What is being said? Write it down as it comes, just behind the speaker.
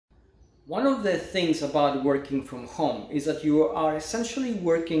One of the things about working from home is that you are essentially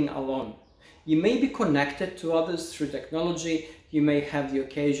working alone. You may be connected to others through technology, you may have the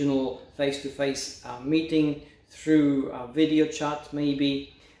occasional face-to-face meeting through video chat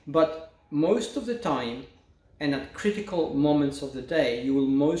maybe, but most of the time and at critical moments of the day you will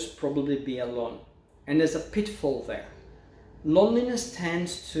most probably be alone. And there's a pitfall there. Loneliness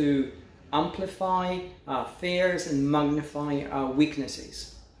tends to amplify our fears and magnify our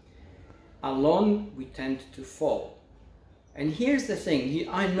weaknesses. Alone, we tend to fall. And here's the thing,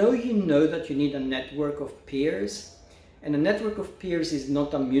 I know you know that you need a network of peers, and a network of peers is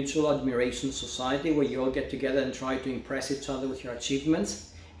not a mutual admiration society where you all get together and try to impress each other with your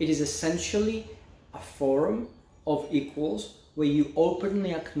achievements. It is essentially a forum of equals where you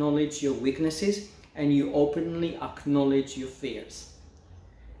openly acknowledge your weaknesses and you openly acknowledge your fears.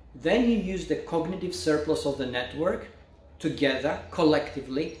 Then you use the cognitive surplus of the network together,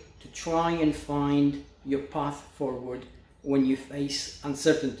 collectively, to try and find your path forward when you face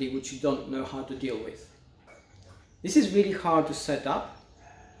uncertainty which you don't know how to deal with. This is really hard to set up,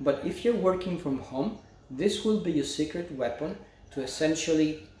 but if you're working from home, this will be your secret weapon to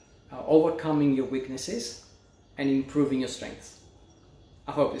essentially overcoming your weaknesses and improving your strengths.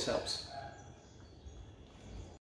 I hope this helps.